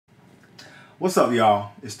What's up,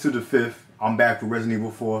 y'all? It's 2 the 5th. I'm back with Resident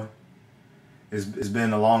Evil 4. It's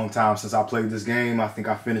been a long time since I played this game. I think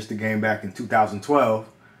I finished the game back in 2012.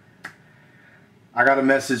 I got a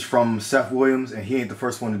message from Seth Williams, and he ain't the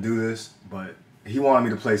first one to do this, but he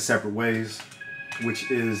wanted me to play Separate Ways,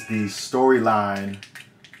 which is the storyline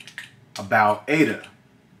about Ada.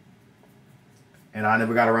 And I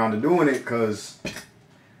never got around to doing it because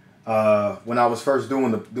when I was first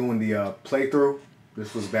doing the playthrough,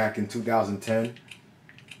 this was back in 2010.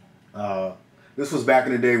 This was back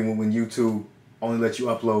in the day when YouTube only let you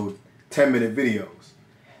upload 10-minute videos.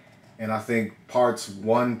 And I think parts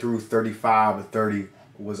 1 through 35 or 30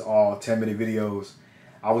 was all 10-minute videos.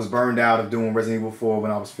 I was burned out of doing Resident Evil 4 when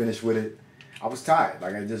I was finished with it. I was tired.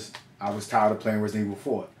 I was tired of playing Resident Evil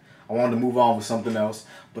 4. I wanted to move on with something else,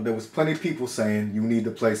 but there was plenty of people saying you need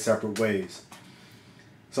to play Separate Ways.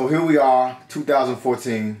 So here we are,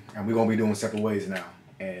 2014, and we're going to be doing Separate Ways now.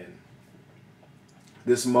 And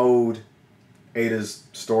this mode, Ada's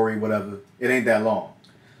story, whatever, it ain't that long.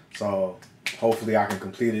 So hopefully I can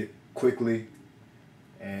complete it quickly,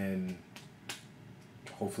 and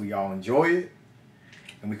hopefully y'all enjoy it,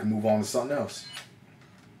 and we can move on to something else.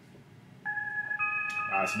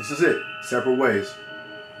 Alright, so this is it. Separate Ways.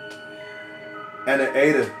 And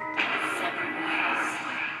Ada.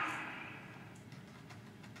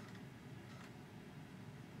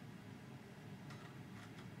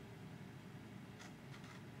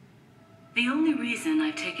 The only reason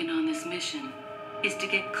I've taken on this mission is to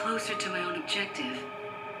get closer to my own objective.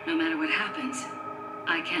 No matter what happens,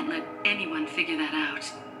 I can't let anyone figure that out.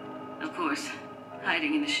 Of course,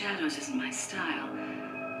 hiding in the shadows isn't my style.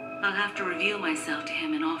 I'll have to reveal myself to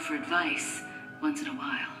him and offer advice once in a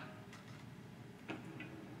while.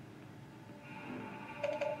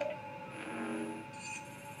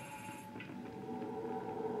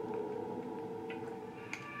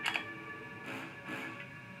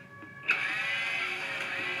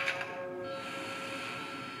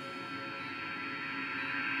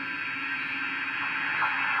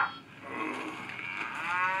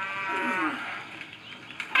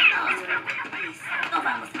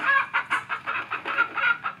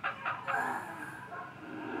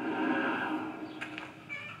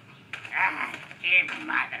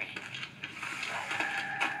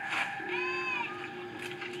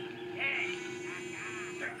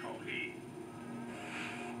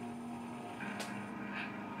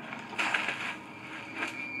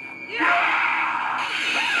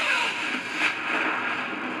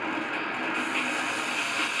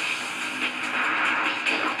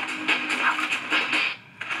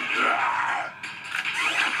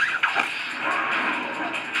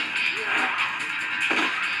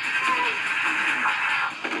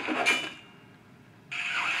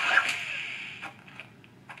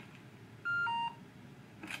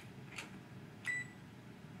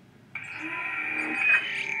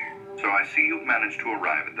 I see you've managed to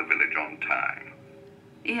arrive at the village on time.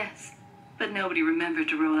 Yes, but nobody remembered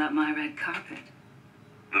to roll out my red carpet.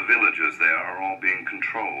 The villagers there are all being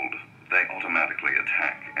controlled. They automatically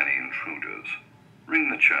attack any intruders. Ring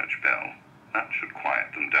the church bell. That should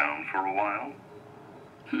quiet them down for a while.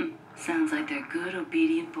 Sounds like they're good,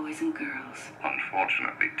 obedient boys and girls.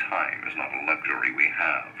 Unfortunately, time is not a luxury we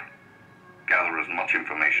have. Gather as much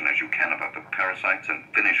information as you can about the parasites and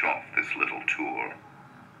finish off this little tour.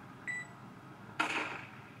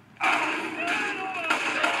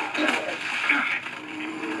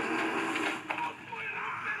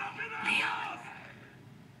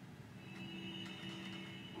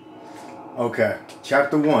 Okay,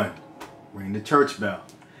 chapter 1, ring the church bell.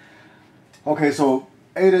 Okay, so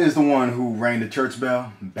Ada is the one who rang the church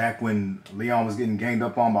bell back when Leon was getting ganged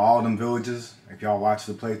up on by all them villagers. If y'all watched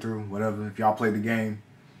the playthrough, whatever, if y'all played the game,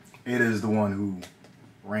 Ada is the one who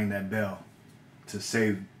rang that bell to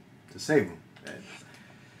save him.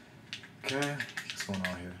 Okay, what's going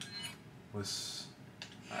on here?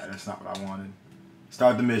 Alright, that's not what I wanted.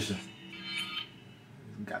 Start the mission.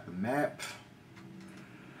 We got the map.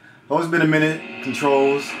 Oh, it's been a minute.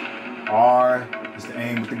 Controls. R is to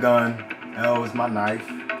aim with the gun. L is my knife.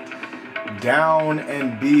 Down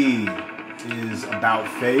and B is about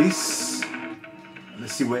face.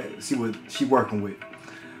 Let's see what she working with.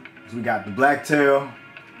 So we got the blacktail,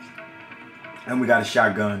 and we got a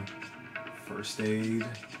shotgun, first aid,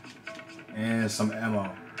 and some ammo.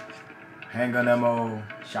 Handgun ammo,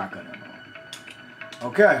 shotgun ammo.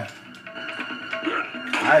 Okay.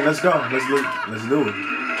 All right, let's go. Let's do it. Let's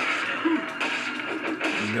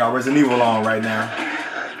get our Resident Evil on right now.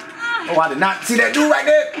 Oh, I did not see that dude right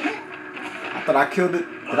there. I thought I killed it.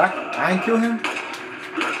 Did I ain't kill him?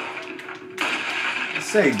 Let's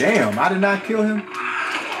say, damn, I did not kill him.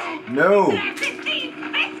 No.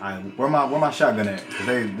 Alright, where my shotgun at? Cause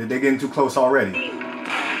they getting too close already.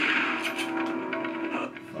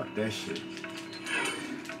 Fuck that shit.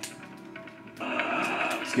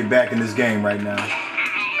 Let's get back in this game right now.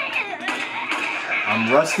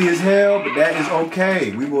 I'm rusty as hell, but that is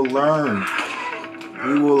okay. We will learn.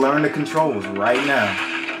 We will learn the controls right now.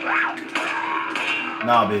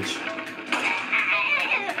 Nah, bitch.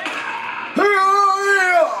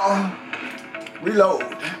 Reload.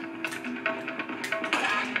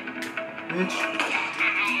 Bitch.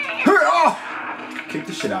 Kick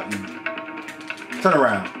the shit out of you. Turn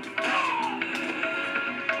around.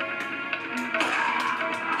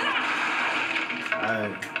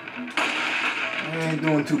 Alright. I ain't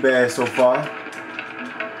doing too bad so far.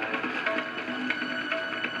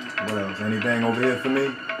 What else? Anything over here for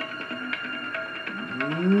me?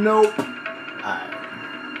 Nope. Alright.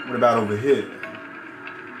 What about over here?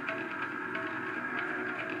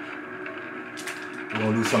 We're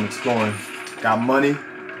gonna do some exploring. Got money.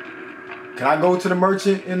 Can I go to the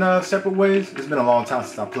merchant in separate ways? It's been a long time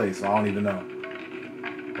since I played, so I don't even know.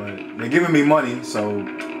 But they're giving me money, so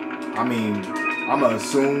I mean, I'm gonna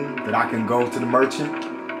assume that I can go to the merchant.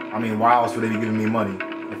 I mean, why else would they be giving me money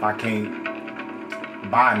if I can't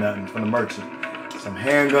buy nothing from the merchant? Some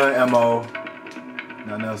handgun ammo.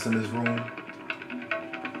 Nothing else in this room.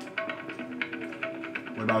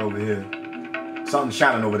 What about over here? Something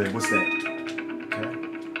shining over there. What's that? Okay.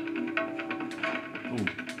 Ooh.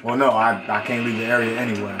 Well, no, I can't leave the area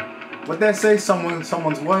anyway. What that say? Someone's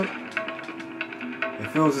what? It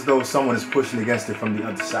feels as though someone is pushing against it from the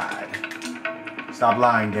other side. Stop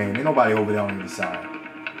lying, game. Ain't nobody over there on the other side.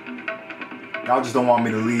 Y'all just don't want me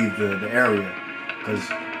to leave the area because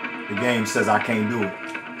the game says I can't do it.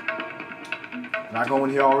 Did I go in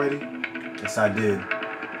here already? Yes, I did.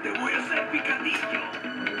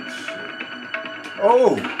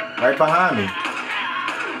 Oh, right behind me.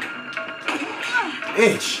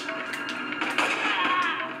 Itch.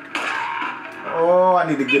 Oh, I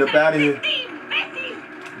need to get up out of here.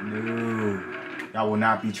 No. Y'all will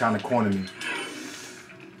not be trying to corner me.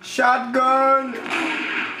 Shotgun. Okay.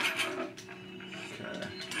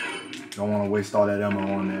 Don't want to waste all that ammo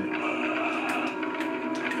on that.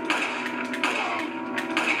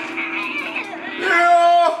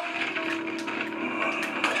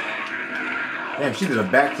 Damn, she did a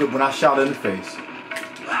backflip when I shot her in the face.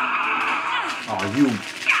 Oh, you.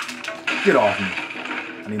 Get off me.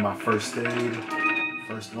 I need my first aid.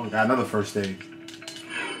 Oh, got another first aid.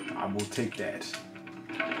 I will take that.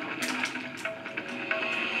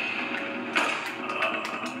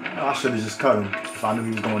 Oh, I should have just cut him if I knew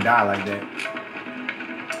he was going to die like that.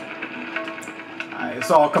 Alright, it's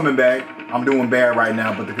all coming back. I'm doing bad right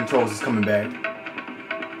now, but the controls is coming back.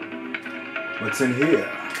 What's in here?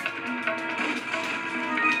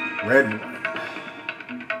 Red one.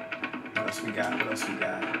 What else we got? What else we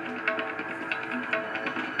got?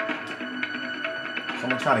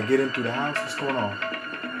 Someone trying to get in through the house? What's going on?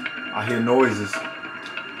 I hear noises.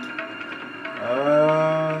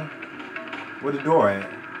 Where the door at?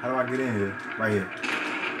 How do I get in here? Right here.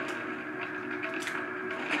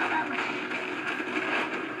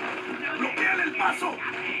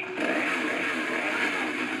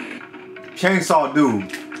 Chainsaw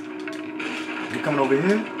dude. You coming over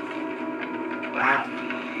here?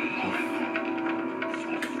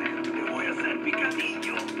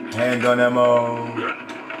 Handgun ammo.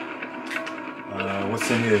 What's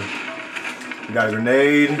in here? We got a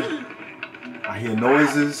grenade. I hear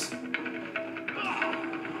noises.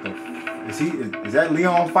 Is that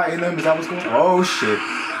Leon fighting them? Is that what's going on? Oh shit.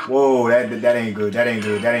 Whoa, that ain't good. That ain't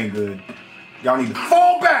good. That ain't good. Y'all need to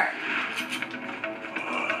fall back.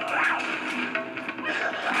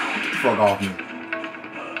 Fuck off me.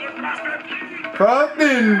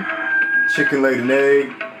 Coming. Chicken laid an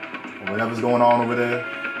egg. Or whatever's going on over there.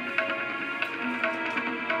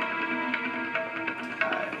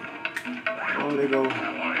 Alright. Oh, they go.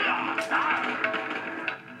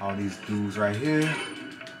 All these dudes right here.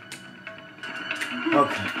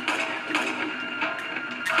 Okay.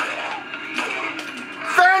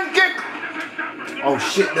 Fan kick! Oh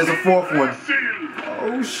shit, there's a fourth one.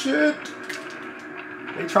 Oh shit.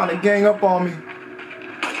 They trying to gang up on me.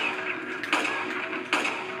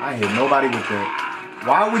 I ain't hit nobody with that.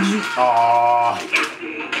 Why would you?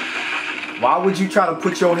 Why would you try to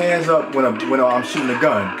put your hands up when I'm shooting a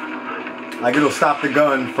gun? Like it'll stop the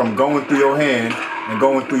gun from going through your hand and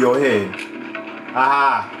going through your head.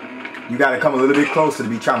 Aha! You gotta come a little bit closer to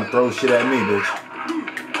be trying to throw shit at me, bitch.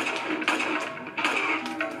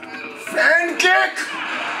 Fan kick!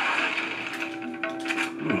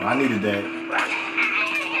 Ooh, I needed that.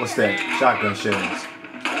 What's that? Shotgun shells.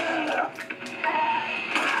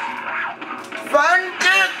 Fun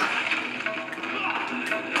dick!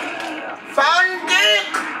 Fun dick!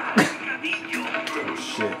 Oh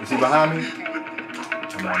shit, is he behind me?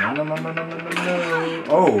 Come on, no.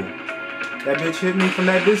 Oh, that bitch hit me from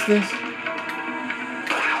that distance?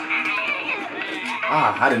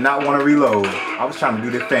 Ah, I did not want to reload. I was trying to do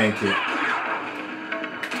the fan kick.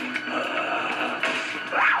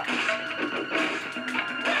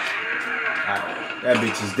 Alright, that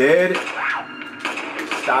bitch is dead.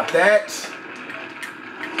 Stop that.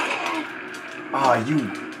 Ah, you.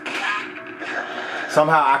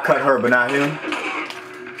 Somehow I cut her, but not him.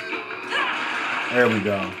 There we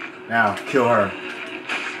go. Now, kill her.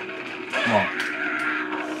 Come on.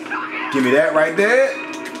 Give me that right there.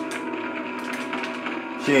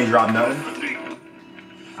 She ain't dropped nothing.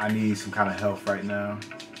 I need some kind of health right now.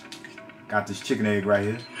 Got this chicken egg right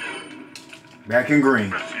here. Back in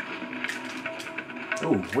green.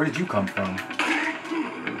 Oh, where did you come from?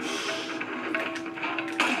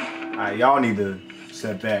 Alright, y'all need to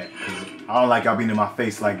step back. Cause I don't like y'all being in my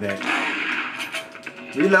face like that.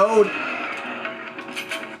 Reload!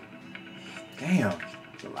 Damn.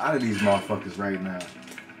 There's a lot of these motherfuckers right now.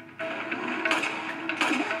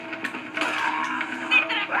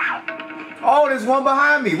 Oh, there's one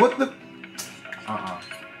behind me. What the?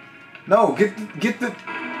 No, get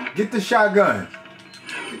the shotgun.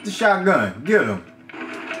 Get the shotgun. Get him.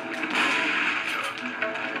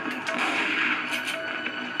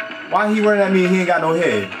 Why he running at me and he ain't got no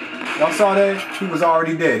head? Y'all saw that? He was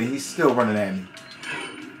already dead and he's still running at me.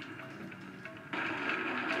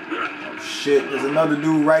 Oh shit, there's another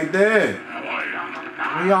dude right there.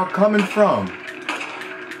 Where y'all coming from?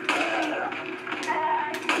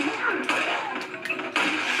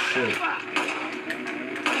 Shit.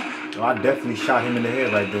 Oh, I definitely shot him in the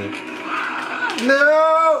head right there.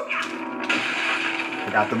 No! I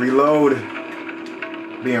got to reload.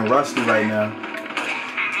 Being rusty right now.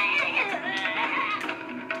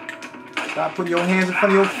 Stop putting your hands in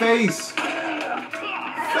front of your face.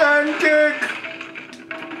 Fan kick.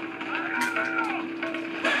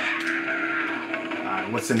 Alright,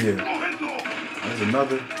 what's in here? There's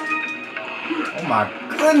another. Oh my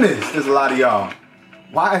goodness, there's a lot of y'all.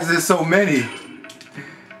 Why is there so many?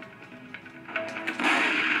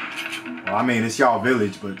 Well, I mean, it's y'all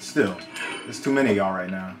village, but still. There's too many of y'all right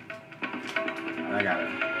now. I gotta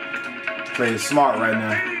play it smart right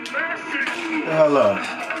now. What the hell up?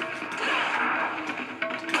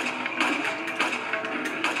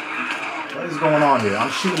 What is going on here? I'm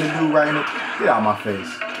shooting the dude right in the... Get out of my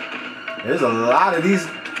face. There's a lot of these.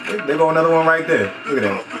 There go another one right there. Look at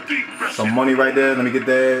that. Some money right there. Let me get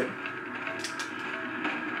that.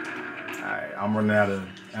 Alright, I'm running out of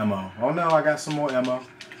ammo. Oh no, I got some more ammo.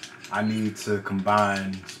 I need to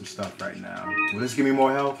combine some stuff right now. Will this give me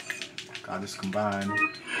more health? I'll just combine.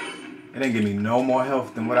 It ain't give me no more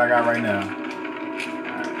health than what I got right now.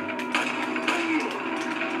 Right.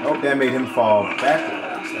 Oh, that made him fall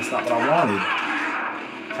backwards. That's not what I wanted.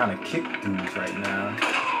 I'm trying to kick dudes right now.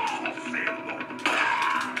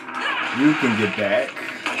 You can get back.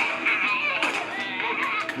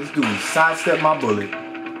 This dude sidestepped my bullet.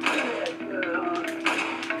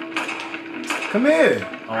 Come here.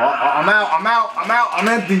 Oh, I'm out. I'm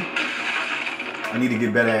empty. I need to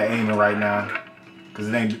get better at aiming right now. Cause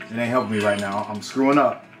it ain't helping me right now. I'm screwing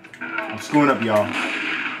up. Y'all.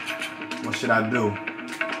 What should I do?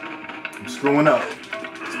 I'm screwing up.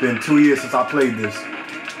 It's been 2 years since I played this.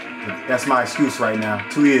 That's my excuse right now.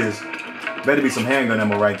 2 years. Better be some handgun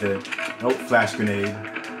ammo right there. Nope, flash grenade.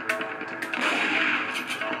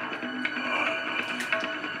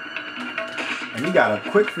 And he got a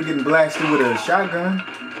quick for getting blasted with a shotgun.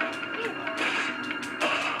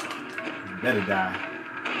 You better die.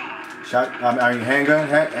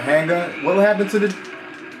 Handgun. What happened to the...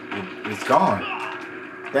 It's gone.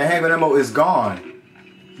 That handgun ammo is gone.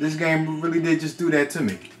 This game really did just do that to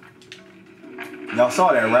me. Y'all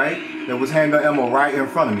saw that, right? There was handgun ammo right in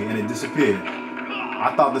front of me and it disappeared.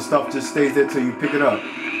 I thought the stuff just stays there till you pick it up.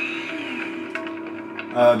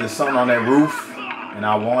 There's something on that roof and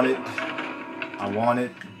I want it.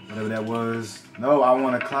 Whatever that was. No, I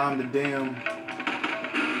want to climb the damn...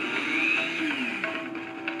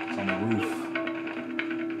 It's on the roof.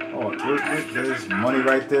 Oh, there's money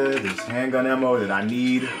right there. There's handgun ammo that I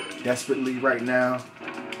need desperately right now.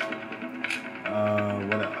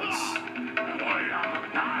 What else?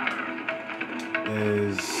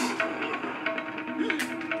 There's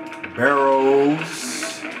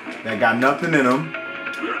barrels that got nothing in them.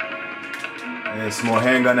 There's some more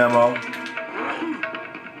handgun ammo.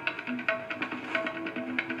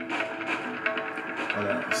 What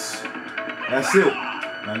else? That's it.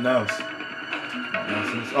 Nothing else.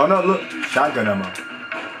 Oh no, look. Shotgun ammo.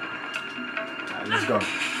 Alright, let's go.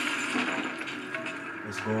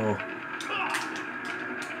 Let's go.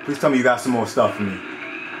 Please tell me you got some more stuff for me.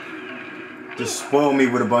 Just spoil me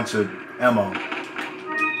with a bunch of ammo.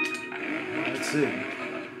 That's it.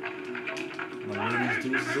 Where these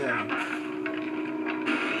dudes is at?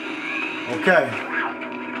 Okay.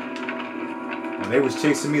 Well, they was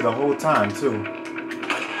chasing me the whole time too.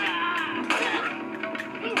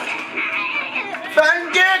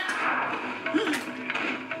 Find it!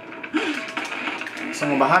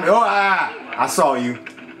 Someone behind me. Oh, I saw you.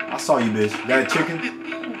 I saw you, bitch. You got a chicken?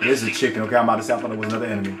 There's a chicken. Okay, I'm about to say I thought it was another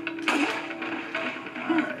enemy.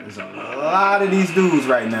 Alright, there's a lot of these dudes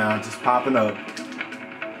right now just popping up.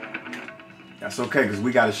 That's okay, because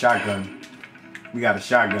we got a shotgun. We got a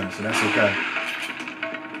shotgun, so that's okay.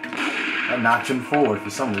 That knocked him forward for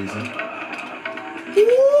some reason.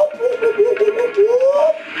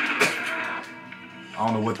 I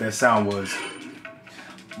don't know what that sound was.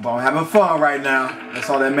 But I'm having fun right now. That's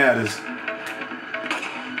all that matters.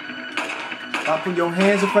 Stop putting your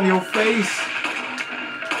hands in front of your face.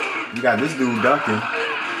 You got this dude ducking.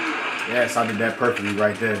 Yes, I did that perfectly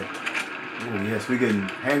right there. Ooh, yes, we getting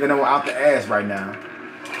hanging out the ass right now.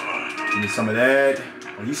 Give me some of that.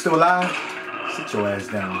 Are you still alive? Sit your ass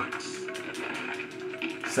down.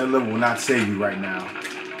 Settler will not save you right now.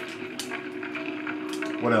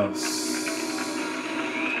 What else?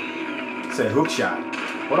 It said hook shot.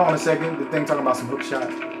 Hold on a second. The thing talking about some hook shot.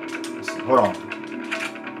 Hold on.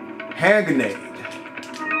 Hand grenade.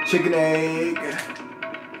 Chicken egg.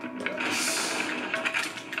 Yes.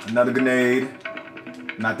 Another grenade.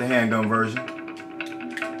 Not the handgun version.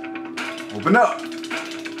 Open up.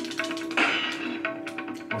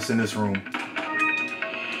 What's in this room?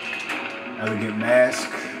 Elegant mask.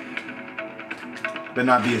 Better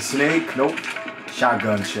not be a snake. Nope.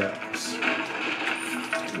 Shotgun shells.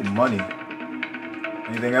 Ooh, money.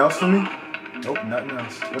 Anything else for me? Nope, nothing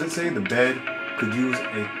else. What did it say? The bed could use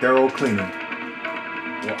a thorough cleaning.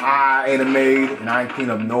 Well, I ain't a maid, and I ain't clean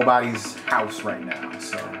up nobody's house right now,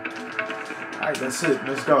 so. Alright, that's it.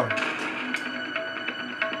 Let's go.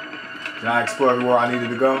 Did I explore everywhere I needed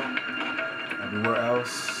to go? Everywhere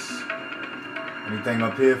else? Anything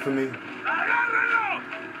up here for me?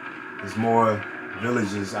 There's more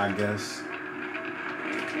villages, I guess.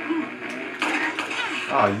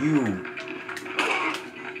 Oh, you.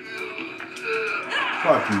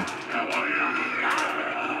 Fuck you.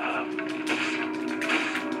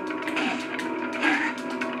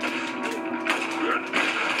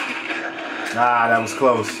 Ah, that was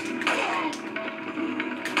close.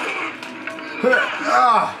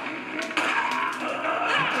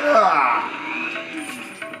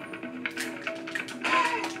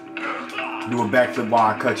 Do a backflip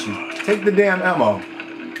while I cut you. Take the damn ammo.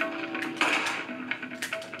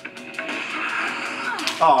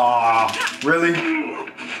 Aw, really?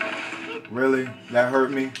 Really? That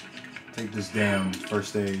hurt me? Take this damn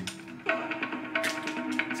first aid.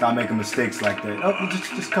 Stop making mistakes like that. Oh,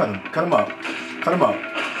 just cut him. Cut him up. Cut him up.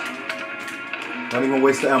 Don't even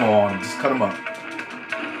waste the ammo on him. Just cut him up.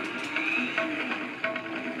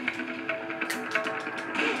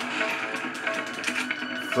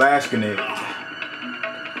 Flash grenade.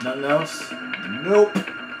 Nothing else? Nope.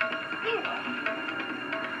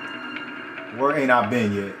 Where ain't I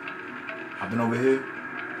been yet? I've been over here.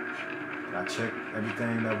 Did I check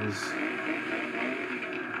everything that was...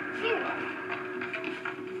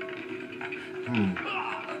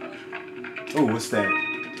 Ooh, what's that?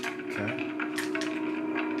 Okay.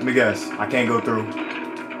 Let me guess. I can't go through.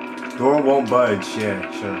 Door won't budge.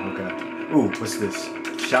 Yeah, sure. Okay. Ooh, what's this?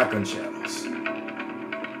 Shotgun shells.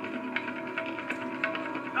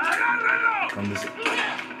 From this.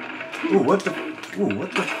 Ooh, what the? Ooh,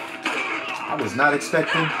 what the? I was not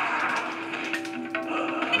expecting.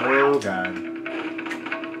 Oh God.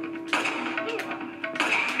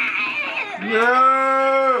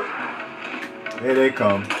 No! Here they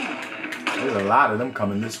come. There's a lot of them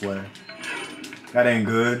coming this way. That ain't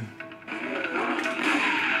good.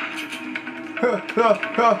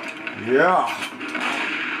 Yeah.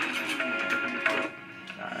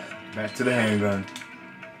 Alright, back to the handgun.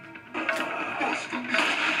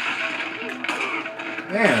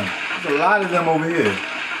 Damn, there's a lot of them over here.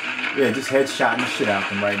 Yeah, just headshotting the shit out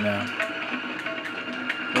them right now.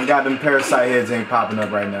 Thank God them parasite heads ain't popping up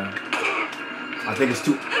right now. I think it's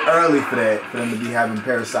too early for that, for them to be having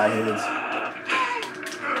parasite heads.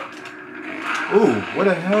 Ooh, where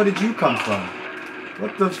the hell did you come from?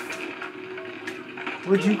 What the...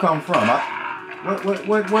 Where'd you come from? What?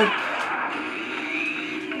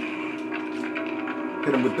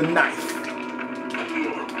 Hit him with the knife.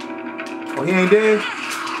 Oh, he ain't dead?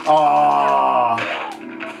 Oh.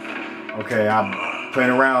 Okay, I'm playing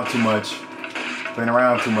around too much. Playing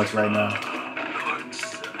around too much right now.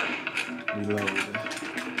 Reload.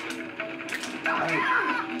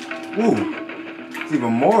 Right. Ooh. It's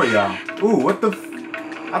even more, y'all. Ooh, what the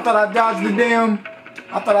I thought I dodged the damn...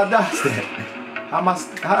 I thought I dodged that.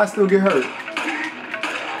 How'd I still get hurt?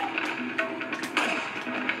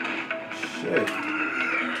 Shit.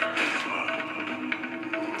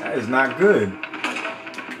 That is not good.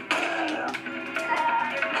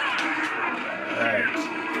 Alright.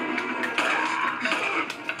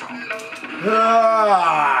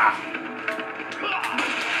 Ah!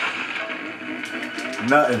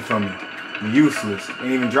 Nothing from me. Useless.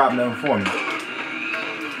 Ain't even drop nothing for me.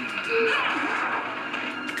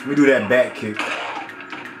 Let me do that back kick.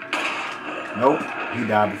 Nope. He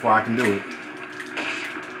died before I can do it.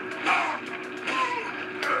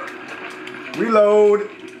 Reload.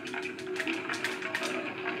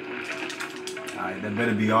 Alright, that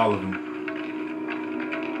better be all of them.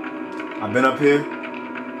 I've been up here.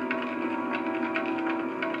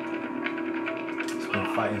 Just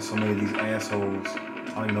been fighting so many of these assholes. I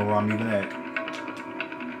don't even know where I'm even at.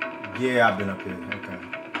 Yeah, I've been up here. Okay.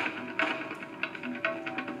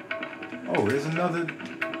 Oh, there's another.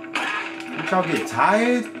 Don't y'all get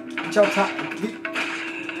tired? Don't y'all tired?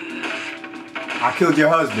 I killed your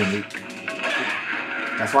husband.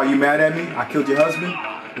 That's why you mad at me? I killed your husband?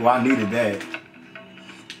 Well, I needed that.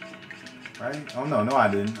 Right? Oh, no, I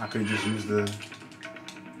didn't. I could just use the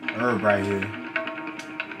herb right here.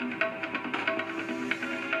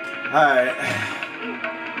 Alright.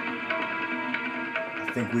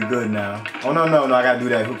 I think we good now. Oh, no, I gotta do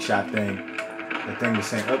that hook shot thing. That thing was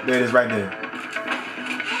saying, oh, there it is right there.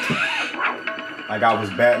 Like I was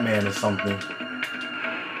Batman or something.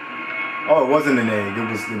 Oh, it wasn't an egg. It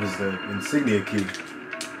was the insignia key.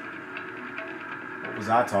 What was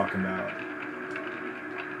I talking about?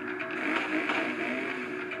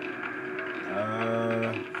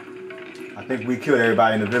 I think we killed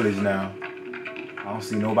everybody in the village now. I don't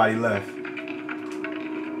see nobody left.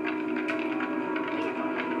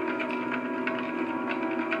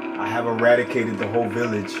 I have eradicated the whole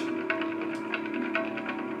village.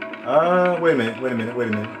 Wait a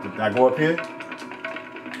minute. Did I go up here?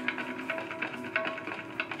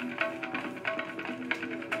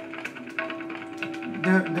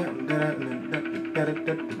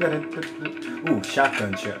 Ooh,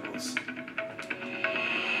 shotgun shells.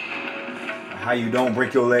 How you don't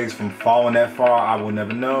break your legs from falling that far, I will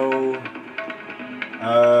never know.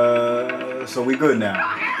 So we good now.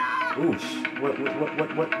 Ooh, what?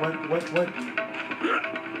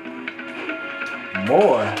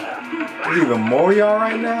 More? There's even more y'all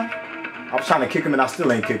right now? I was trying to kick him and I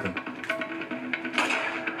still ain't kick him.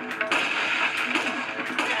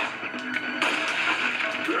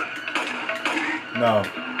 No.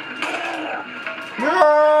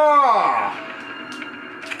 Yeah!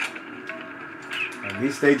 At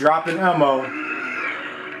least they dropping ammo.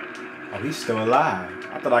 Oh, he's still alive.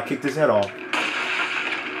 I thought I kicked his head off.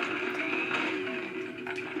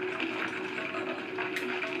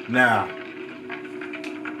 Now.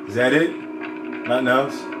 Is that it? Nothing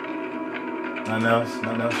else? Nothing else?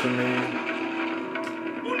 Nothing else for me?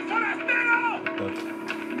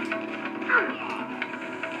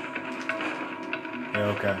 Yeah,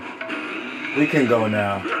 okay. We can go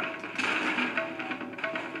now.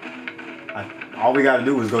 All we gotta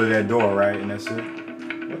do is go to that door, right? And that's it.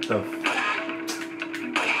 What the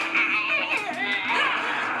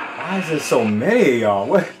Why is there so many of y'all?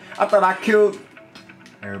 What? I thought I killed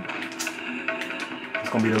everybody. It's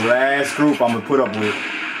gonna be the last group I'm gonna put up with.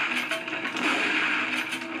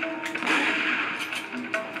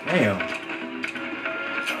 Damn.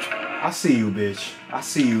 I see you, bitch. I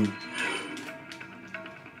see you.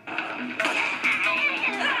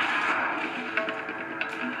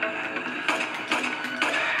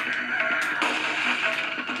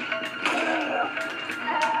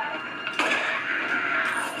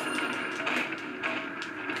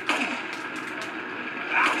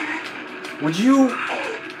 Would you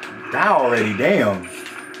die already? Damn.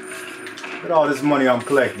 Look at all this money I'm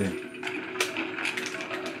collecting.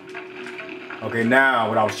 Okay, now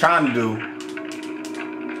what I was trying to do,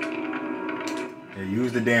 yeah,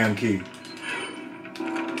 use the damn key.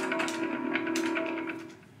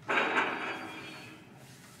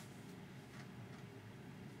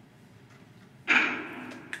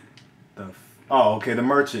 Oh, okay, the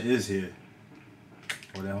merchant is here.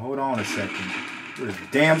 Well then, hold on a second. There's a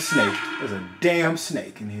damn snake. There's a damn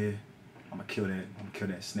snake in here. I'm gonna kill that. I'm gonna kill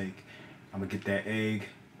that snake. I'm gonna get that egg.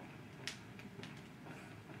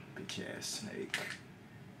 Bitch ass snake.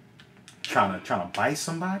 trying to bite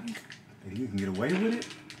somebody? And you can get away with it?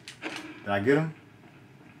 Did I get him?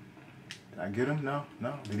 Did I get him? No.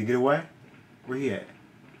 Did he get away? Where he at?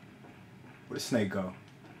 Where'd the snake go?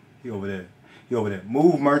 He over there. He over there.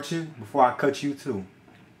 Move, merchant, before I cut you too.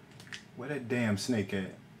 Where that damn snake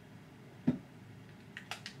at?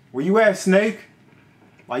 Where you at, snake?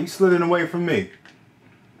 Why you slithering away from me?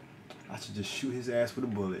 I should just shoot his ass with a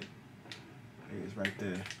bullet. There he is right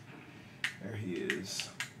there. There he is.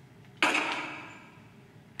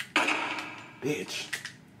 Bitch.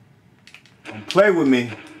 Don't play with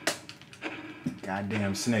me.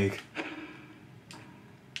 Goddamn snake.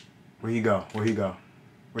 Where he go? Where he go?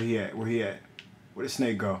 Where he at? Where he at? Where the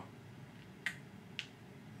snake go?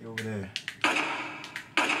 He over there.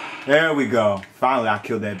 There we go. Finally, I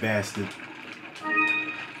killed that bastard.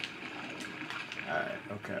 Alright,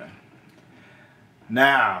 okay.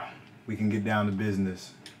 Now, we can get down to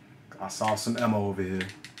business. I saw some ammo over here.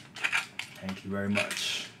 Thank you very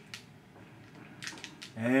much.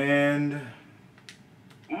 And...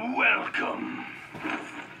 welcome.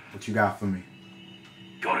 what you got for me?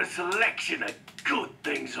 Got a selection of good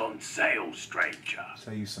things on sale, stranger.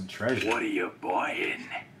 Sell you some treasure. What are you buying?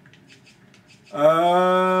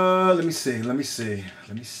 Let me see. What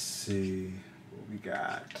we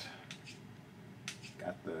got?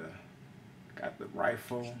 Got the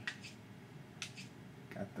rifle.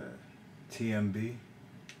 Got the TMP,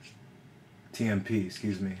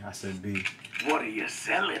 excuse me. I said B. What are you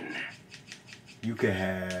selling? You could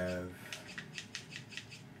have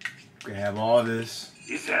all this.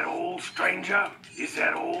 Is that all, stranger? Is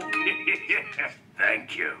that all?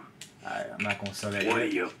 Thank you. Alright, I'm not gonna sell that What are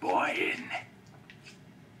yet. you buying?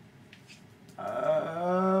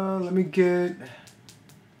 Let me get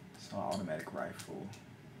it's an automatic rifle.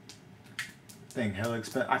 Thing hella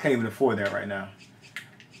expensive. I can't even afford that right now.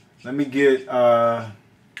 Let me get the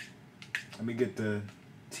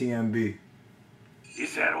TMB.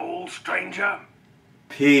 Is that all, stranger?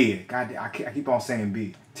 P. God, I keep on saying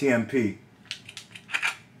B. TMP.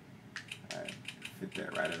 Alright, fit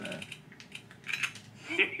that right in there.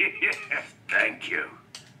 Thank you.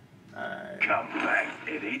 Alright. Come back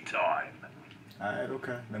anytime. Alright,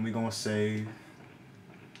 okay. Then we're gonna save.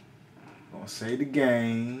 Gonna save the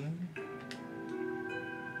game.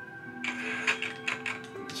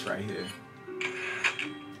 Put this right here.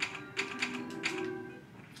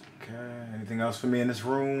 Okay. Anything else for me in this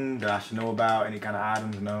room that I should know about? Any kind of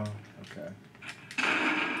items? No? Okay.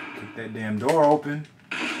 Keep that damn door open.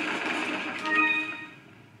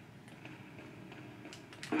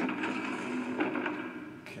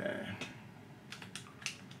 Okay.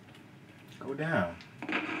 Go down.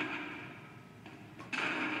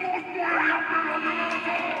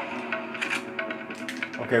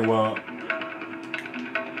 Okay, well,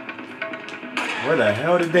 where the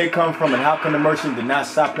hell did they come from, and how come the merchant did not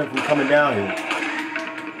stop them from coming down here?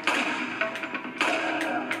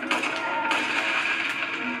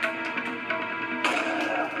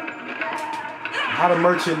 How the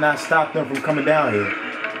merchant not stop them from coming down here?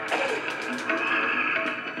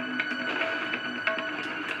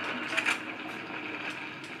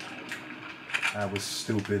 That was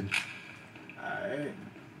stupid. Alright.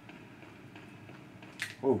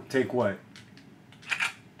 Oh, take what?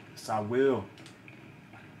 Yes, I will.